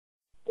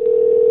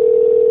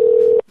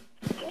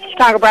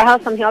Chicago Bar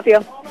House, let me help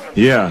you.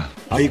 Yeah.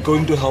 Are you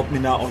going to help me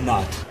now or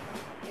not?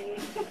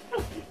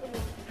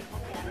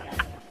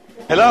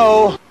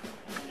 Hello?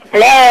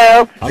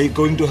 Hello? Are you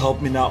going to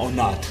help me now or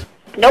not?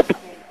 Nope.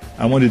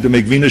 I wanted to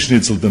make Wiener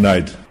Schnitzel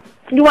tonight.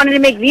 You wanted to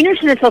make Wiener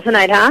Schnitzel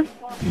tonight, huh?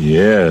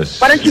 Yes.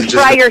 Why don't you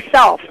fry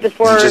yourself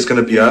before... Is it just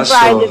gonna be us,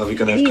 fry or the are we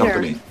gonna have wiener?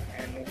 company?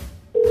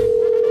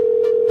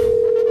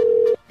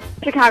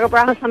 Chicago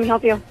Bar House, let me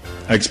help you.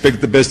 I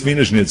expect the best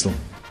Wiener Schnitzel.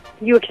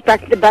 You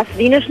expect the best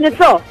Wiener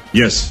Schnitzel?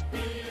 Yes.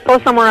 Go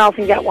somewhere else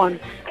and get one.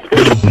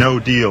 No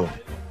deal.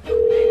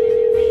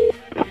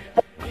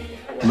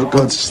 Look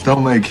at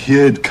stomach,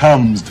 here it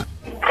comes.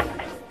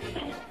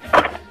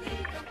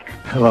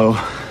 Hello.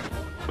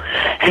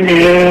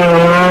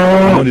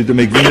 I wanted to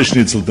make Wiener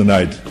Schnitzel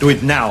tonight. Do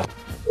it now.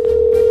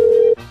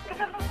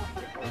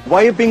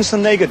 Why are you being so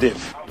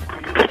negative?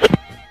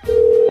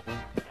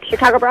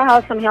 Chicago Bar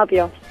House, let me help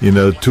you. You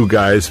know, two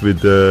guys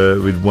with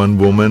one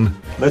woman.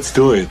 Let's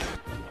do it.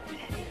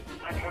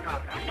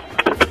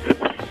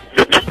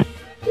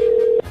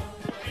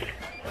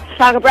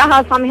 Chicago Bar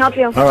House, let me help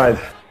you. All right.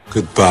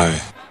 Goodbye.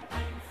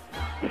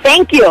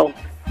 Thank you.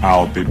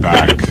 I'll be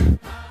back.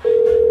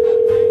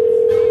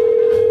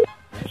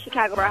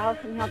 Chicago Bar House,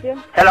 let me help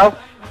you. Hello,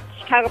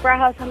 Chicago Bar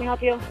House, let me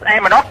help you. I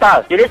am a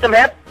doctor. You need some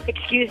help?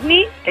 Excuse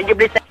me? Can you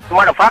please say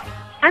motherfucker?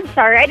 I'm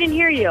sorry, I didn't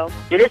hear you.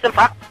 You need some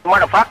fuck,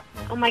 motherfucker?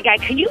 Oh my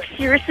God, can you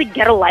seriously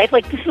get a life?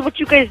 Like, this is what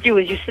you guys do,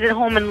 is you sit at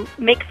home and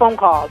make phone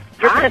calls.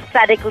 You're Huh?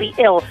 pathetically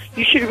ill.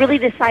 You should really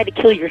decide to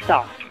kill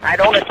yourself. I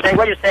don't understand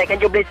what you say. Can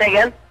you please say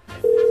again?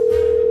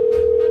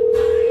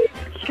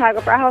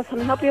 Chicago Bar House, let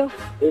me help you.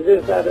 Is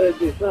this that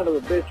ugly son of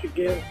a bitch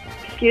again?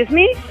 Excuse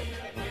me?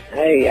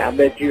 Hey, I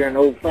bet you're an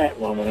old fat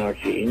woman,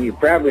 aren't you? And you're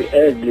probably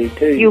ugly,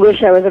 too. You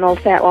wish I was an old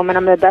fat woman.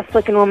 I'm the best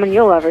looking woman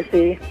you'll ever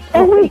see.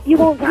 Oh wait, you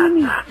won't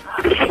believe me.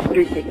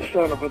 Stupid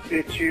son of a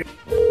bitch, you.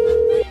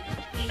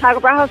 Chicago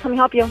Bar House, let me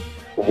help you.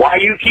 Why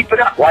you keep it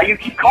up? Why you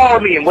keep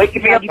calling me and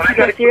waking me up? You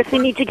people seriously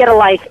need to get a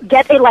life.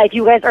 Get a life.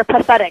 You guys are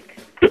pathetic.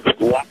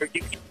 Why are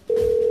you...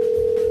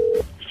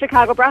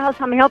 Chicago Bar House,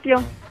 let me help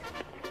you.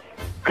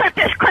 Cut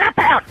this crap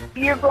out!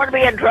 You're going to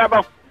be in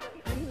trouble.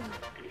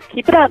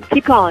 Keep it up.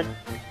 Keep calling.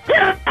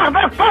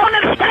 The phone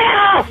is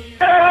still!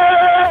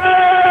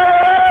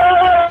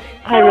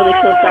 I really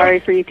feel sorry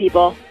for you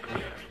people.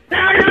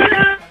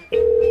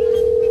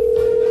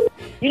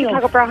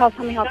 Chicago Bar House,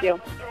 let me help you.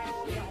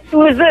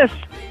 Who is this?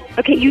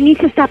 Okay, you need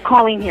to stop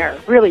calling here.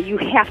 Really, you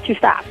have to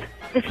stop.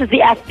 This is the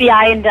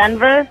FBI in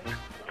Denver.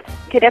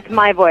 Okay, that's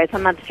my voice.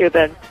 I'm not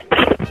stupid.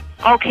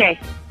 Okay.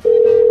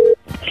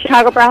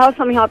 Chicago Bar House,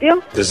 let me help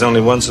you. There's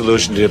only one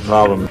solution to your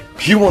problem.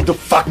 You want to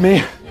fuck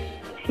me?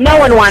 No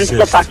one wants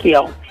to fuck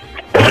you.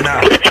 Why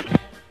not?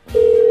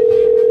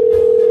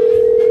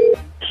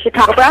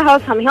 Chicago Bar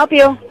House, let me help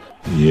you.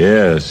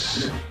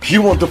 Yes.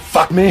 You want to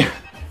fuck me?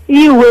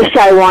 You wish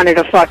I wanted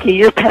to fuck you.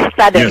 You're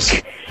pathetic.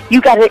 Yes.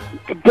 You got a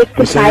dick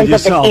the You said it size of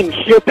yourself. an inch.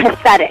 You're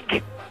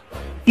pathetic.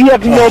 You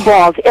have no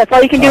balls. If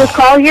all you can do is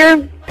call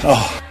here,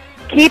 Oh,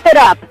 keep it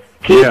up.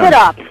 Keep Yeah. it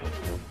up.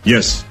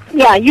 Yes.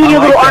 Yeah, you I your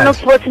like little that. Arnold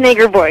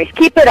Schwarzenegger voice.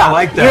 Keep it up.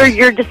 like that.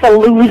 You're just a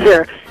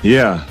loser.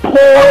 Yeah. Poor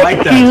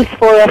like that. excuse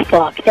for a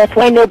fuck. That's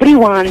why nobody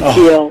wants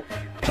you.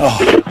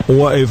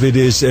 what if it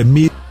is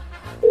me?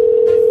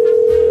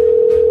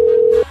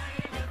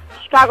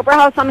 Chicago Bar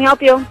House, let me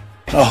help you.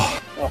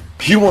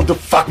 You want to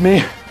fuck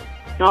me?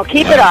 No,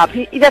 keep it up.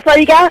 That's all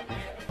you got?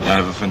 I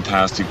have a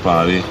fantastic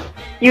body.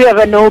 You have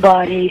a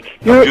nobody.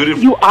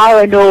 beautiful- You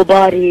are a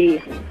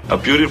nobody. A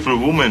beautiful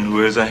woman who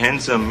has a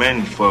handsome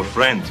man for a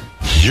friend.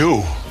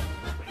 You?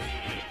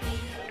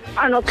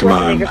 Arnold Come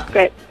on. Schwarzenegger's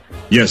great.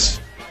 Yes.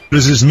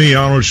 This is me,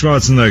 Arnold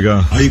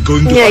Schwarzenegger. Are you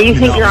going to Yeah, fuck you me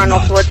think now you're or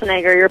Arnold not?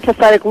 Schwarzenegger. You're a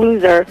pathetic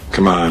loser.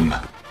 Come on.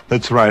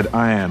 That's right,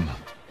 I am.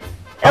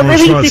 At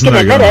least you can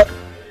admit it.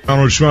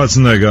 Arnold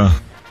Schwarzenegger.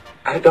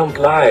 I don't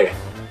lie.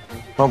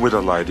 Why would I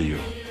lie to you?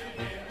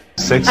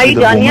 Sex Are you with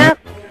a done woman. yet?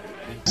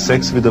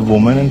 Sex with a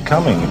woman and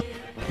coming.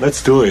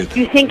 Let's do it.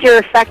 You think you're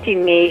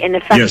affecting me and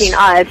affecting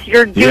Yes. us.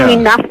 You're doing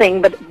Yeah.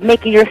 nothing but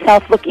making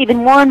yourself look even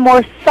more and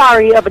more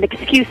sorry of an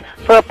excuse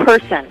for a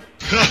person.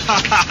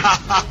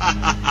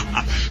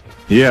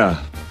 Yeah.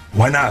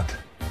 Why not?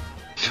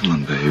 Come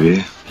on,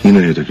 baby. You know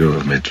you're the girl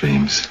of my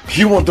dreams.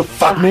 You want to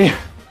fuck me?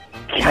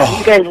 God,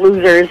 you guys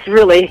losers,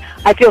 really.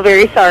 I feel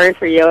very sorry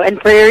for you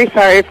and very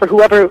sorry for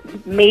whoever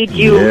made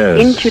you Yes.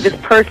 into this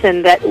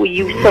person that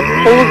you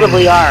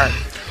supposedly are.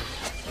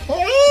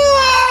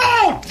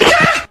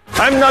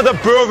 I'm not a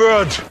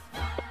pervert.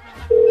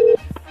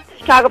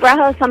 Chicago Bar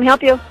House, let me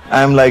help you.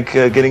 I'm like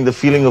getting the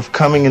feeling of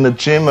coming in the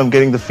gym. I'm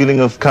getting the feeling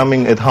of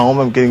coming at home.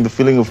 I'm getting the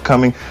feeling of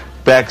coming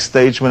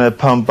backstage when I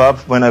pump up,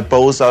 when I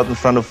pose out in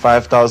front of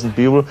 5,000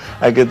 people.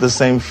 I get the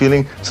same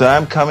feeling. So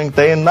I'm coming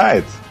day and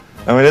night.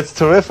 I mean, it's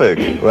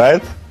terrific,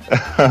 right?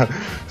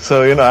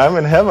 So, you know, I'm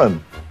in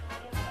heaven.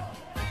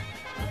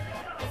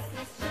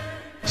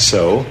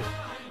 So?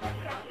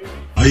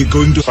 Are you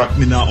going to fuck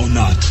me now or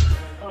not?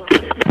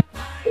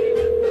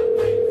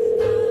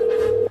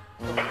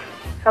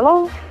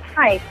 Hello?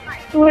 Hi.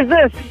 Who is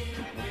this?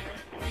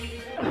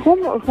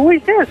 Who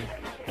is this?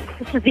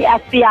 This is the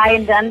FBI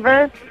in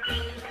Denver.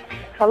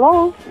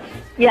 Hello?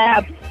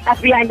 Yeah,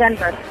 FBI in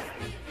Denver.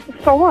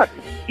 So what?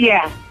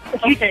 Yeah.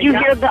 You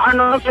hear the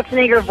Arnold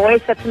Schwarzenegger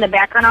voice that's in the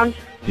background?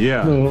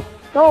 Yeah. No.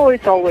 Oh,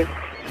 it's always.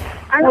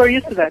 We're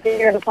used to that.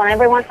 Here's the phone.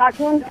 Everyone talk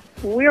to him?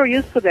 We're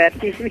used to that.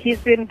 He's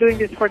been doing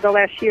this for the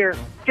last year.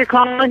 You're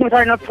calling with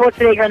Arnold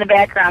Schwarzenegger in the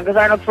background because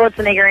Arnold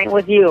Schwarzenegger ain't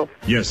with you.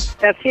 Yes.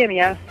 That's him,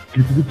 yeah.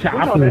 Get to the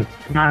chopper.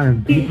 Come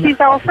on. He's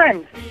our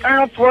friend.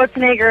 Arnold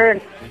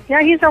Schwarzenegger.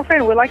 Yeah, he's our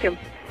friend. We like him.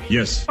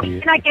 Yes.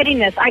 You're not getting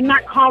this. I'm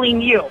not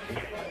calling you.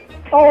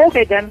 Oh,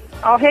 okay then.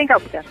 I'll hang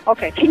up then.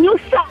 Okay. Can you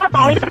stop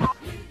all these...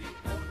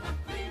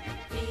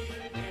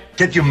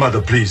 Get your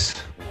mother,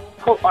 please.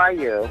 Who are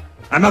you?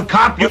 I'm a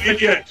cop, you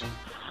idiot.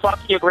 Fuck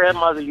your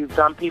grandmother, you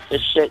dumb piece of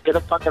shit. Get a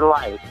fucking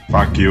life.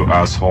 Fuck you,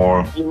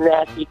 asshole. You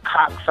nasty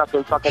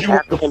cocksucking fucking You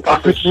African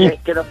piece of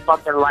shit. Get a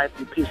fucking life,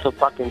 you piece of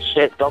fucking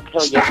shit. Go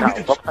kill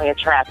yourself. Go play in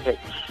traffic.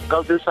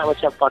 Go do something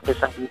with your fucking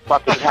self, you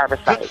fucking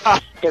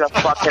parasite. Get a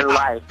fucking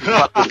life, you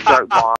fucking dirtball.